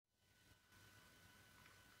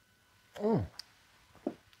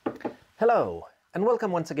Hello, and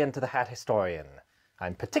welcome once again to the Hat Historian.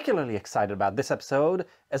 I'm particularly excited about this episode,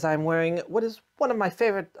 as I'm wearing what is one of my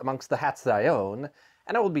favorite amongst the hats that I own,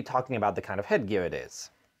 and I will be talking about the kind of headgear it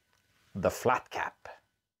is. The flat cap.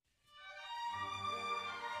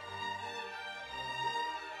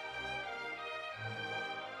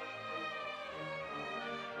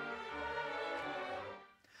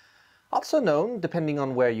 Also known, depending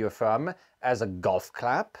on where you're from, as a golf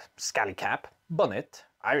cap, scally cap, bunnet,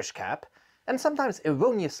 Irish cap, and sometimes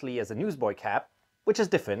erroneously as a newsboy cap, which is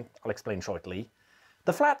different, I'll explain shortly.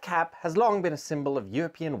 The flat cap has long been a symbol of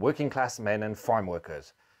European working-class men and farm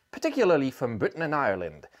workers, particularly from Britain and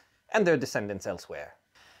Ireland, and their descendants elsewhere.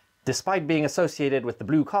 Despite being associated with the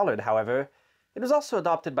blue-collared, however, it was also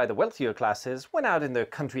adopted by the wealthier classes when out in their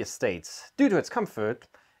country estates due to its comfort,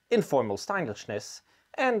 informal stylishness,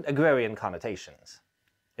 and agrarian connotations.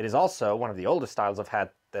 It is also one of the older styles of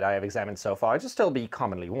hat that I have examined so far to still be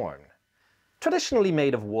commonly worn. Traditionally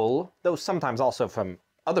made of wool, though sometimes also from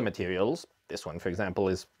other materials, this one for example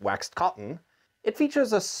is waxed cotton, it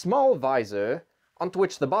features a small visor onto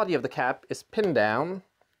which the body of the cap is pinned down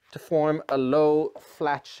to form a low,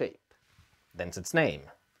 flat shape, thence its name.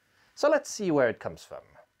 So let's see where it comes from.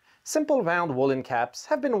 Simple round woolen caps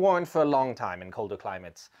have been worn for a long time in colder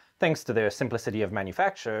climates, thanks to their simplicity of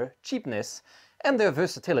manufacture, cheapness, and their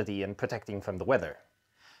versatility in protecting from the weather.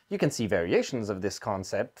 You can see variations of this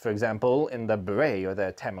concept, for example, in the beret or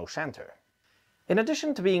the tam o'shanter. In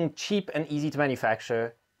addition to being cheap and easy to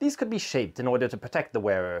manufacture, these could be shaped in order to protect the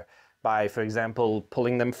wearer by, for example,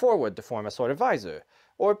 pulling them forward to form a sort of visor,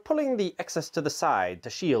 or pulling the excess to the side to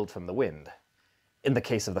shield from the wind. In the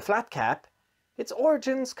case of the flat cap, its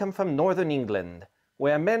origins come from northern England,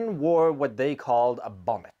 where men wore what they called a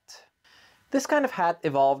bonnet. This kind of hat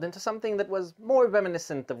evolved into something that was more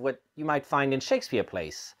reminiscent of what you might find in Shakespeare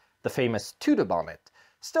plays, the famous Tudor bonnet,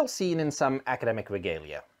 still seen in some academic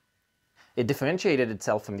regalia. It differentiated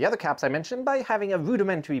itself from the other caps I mentioned by having a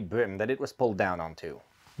rudimentary brim that it was pulled down onto.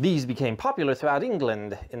 These became popular throughout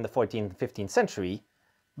England in the 14th and 15th century,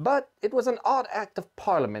 but it was an odd act of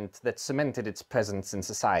Parliament that cemented its presence in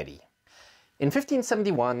society. In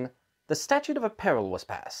 1571, the Statute of Apparel was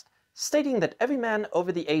passed, stating that every man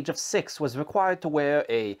over the age of 6 was required to wear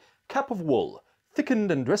a cap of wool,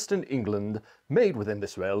 thickened and dressed in England, made within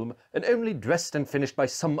this realm, and only dressed and finished by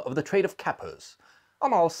some of the trade of cappers,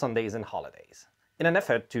 on all Sundays and holidays, in an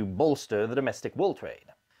effort to bolster the domestic wool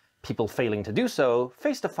trade. People failing to do so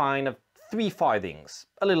faced a fine of 3 farthings,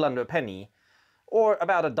 a little under a penny, or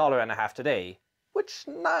about $1.50 today, which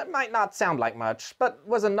might not sound like much, but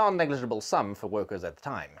was a non-negligible sum for workers at the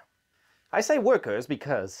time. I say workers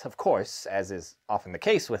because, of course, as is often the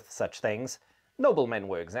case with such things, noblemen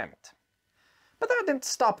were exempt. But that didn't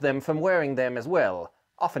stop them from wearing them as well,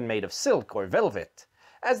 often made of silk or velvet,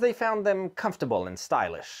 as they found them comfortable and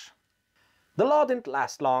stylish. The law didn't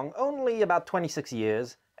last long, only about 26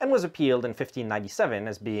 years, and was repealed in 1597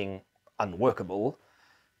 as being unworkable,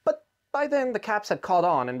 but by then the caps had caught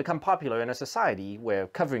on and become popular in a society where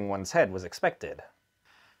covering one's head was expected.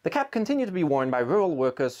 The cap continued to be worn by rural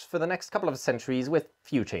workers for the next couple of centuries with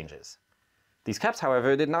few changes. These caps,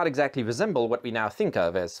 however, did not exactly resemble what we now think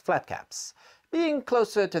of as flat caps, being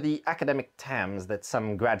closer to the academic tams that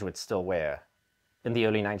some graduates still wear. In the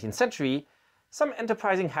early 19th century, some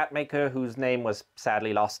enterprising hat maker whose name was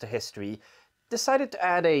sadly lost to history decided to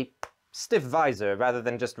add a stiff visor rather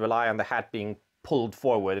than just rely on the hat being pulled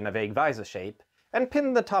forward in a vague visor shape, and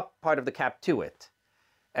pinned the top part of the cap to it.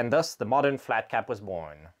 And thus the modern flat cap was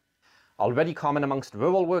born. Already common amongst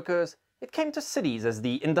rural workers, it came to cities as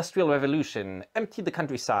the Industrial Revolution emptied the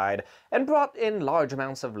countryside and brought in large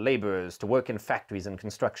amounts of laborers to work in factories and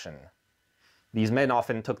construction. These men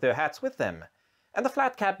often took their hats with them, and the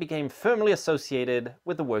flat cap became firmly associated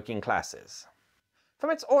with the working classes.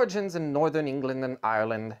 From its origins in northern England and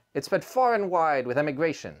Ireland, it spread far and wide with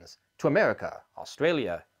emigrations to America,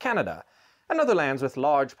 Australia, Canada, and other lands with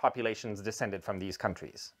large populations descended from these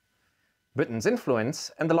countries. Britain's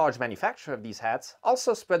influence and the large manufacture of these hats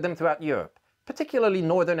also spread them throughout Europe, particularly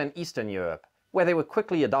northern and eastern Europe, where they were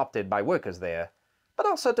quickly adopted by workers there, but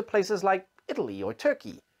also to places like Italy or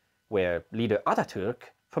Turkey, where leader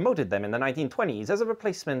Atatürk promoted them in the 1920s as a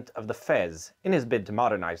replacement of the fez in his bid to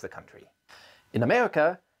modernize the country. In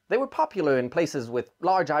America, they were popular in places with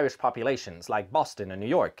large Irish populations like Boston and New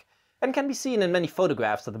York, and can be seen in many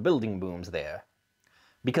photographs of the building booms there.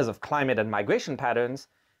 Because of climate and migration patterns,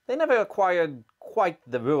 they never acquired quite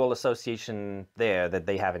the rural association there that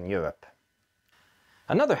they have in Europe.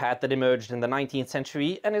 Another hat that emerged in the 19th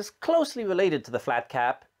century and is closely related to the flat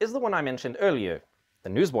cap is the one I mentioned earlier, the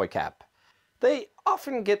newsboy cap. They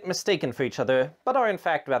often get mistaken for each other, but are in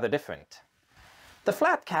fact rather different. The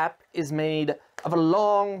flat cap is made of a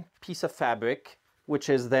long piece of fabric, which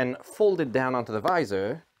is then folded down onto the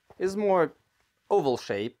visor, is more oval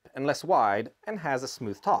shape and less wide, and has a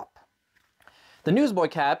smooth top. The newsboy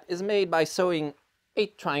cap is made by sewing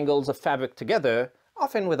 8 triangles of fabric together,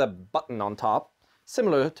 often with a button on top,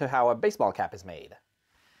 similar to how a baseball cap is made.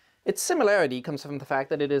 Its similarity comes from the fact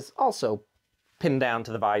that it is also pinned down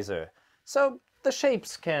to the visor, so the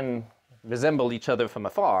shapes can resemble each other from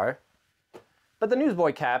afar, but the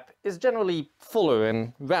newsboy cap is generally fuller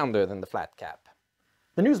and rounder than the flat cap.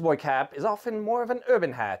 The newsboy cap is often more of an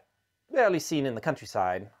urban hat, rarely seen in the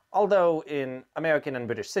countryside, although in American and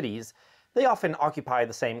British cities, they often occupy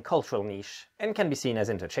the same cultural niche and can be seen as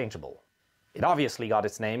interchangeable. It obviously got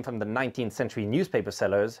its name from the 19th century newspaper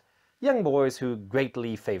sellers, young boys who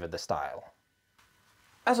greatly favored the style.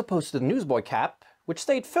 As opposed to the newsboy cap, which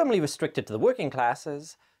stayed firmly restricted to the working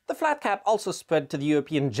classes, the flat cap also spread to the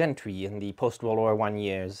European gentry in the post-World War I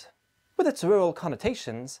years. With its rural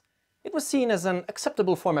connotations, it was seen as an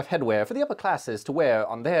acceptable form of headwear for the upper classes to wear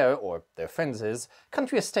on their, or their friends'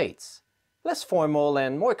 country estates, less formal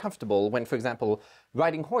and more comfortable when, for example,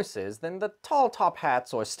 riding horses than the tall top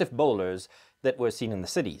hats or stiff bowlers that were seen in the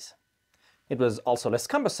cities. It was also less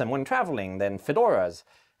cumbersome when traveling than fedoras,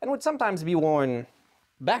 and would sometimes be worn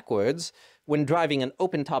backwards when driving an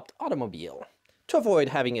open-topped automobile, to avoid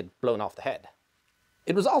having it blown off the head.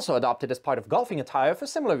 It was also adopted as part of golfing attire for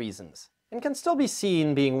similar reasons, and can still be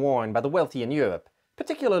seen being worn by the wealthy in Europe,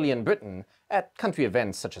 particularly in Britain, at country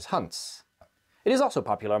events such as hunts. It is also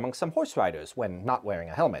popular among some horse riders when not wearing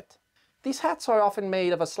a helmet. These hats are often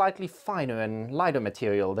made of a slightly finer and lighter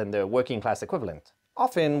material than their working-class equivalent,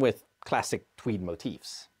 often with classic tweed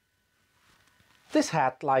motifs. This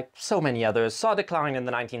hat, like so many others, saw a decline in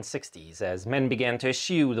the 1960s as men began to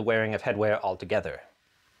eschew the wearing of headwear altogether.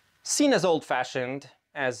 Seen as old-fashioned,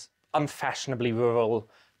 as unfashionably rural,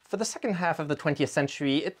 for the second half of the 20th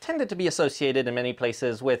century it tended to be associated in many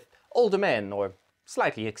places with older men or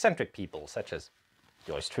slightly eccentric people, such as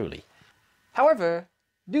yours truly. However,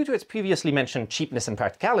 due to its previously mentioned cheapness and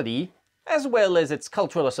practicality, as well as its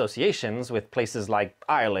cultural associations with places like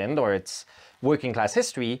Ireland or its working-class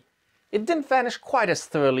history, it didn't vanish quite as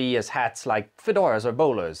thoroughly as hats like fedoras or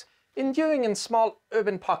bowlers, enduring in small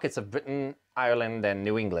urban pockets of Britain, Ireland, and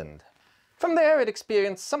New England. From there, it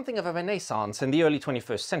experienced something of a renaissance in the early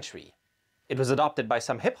 21st century. It was adopted by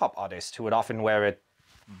some hip-hop artists who would often wear it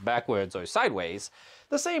backwards or sideways,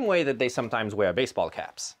 the same way that they sometimes wear baseball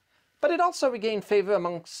caps. But it also regained favor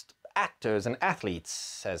amongst actors and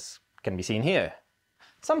athletes, as can be seen here.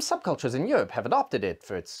 Some subcultures in Europe have adopted it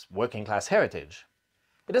for its working-class heritage.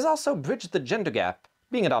 It has also bridged the gender gap,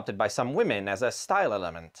 being adopted by some women as a style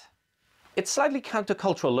element. Its slightly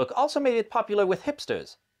countercultural look also made it popular with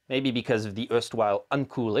hipsters, maybe because of the erstwhile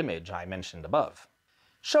uncool image I mentioned above.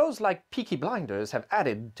 Shows like Peaky Blinders have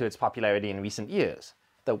added to its popularity in recent years,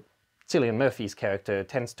 though Cillian Murphy's character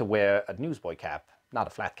tends to wear a newsboy cap, not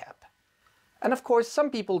a flat cap. And of course, some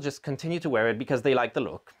people just continue to wear it because they like the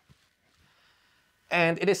look.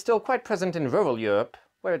 And it is still quite present in rural Europe,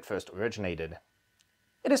 where it first originated.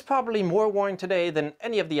 It is probably more worn today than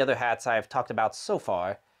any of the other hats I have talked about so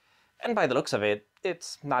far, and by the looks of it,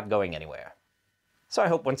 it's not going anywhere. So I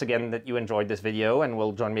hope once again that you enjoyed this video and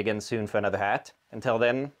will join me again soon for another hat. Until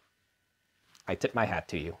then, I tip my hat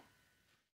to you.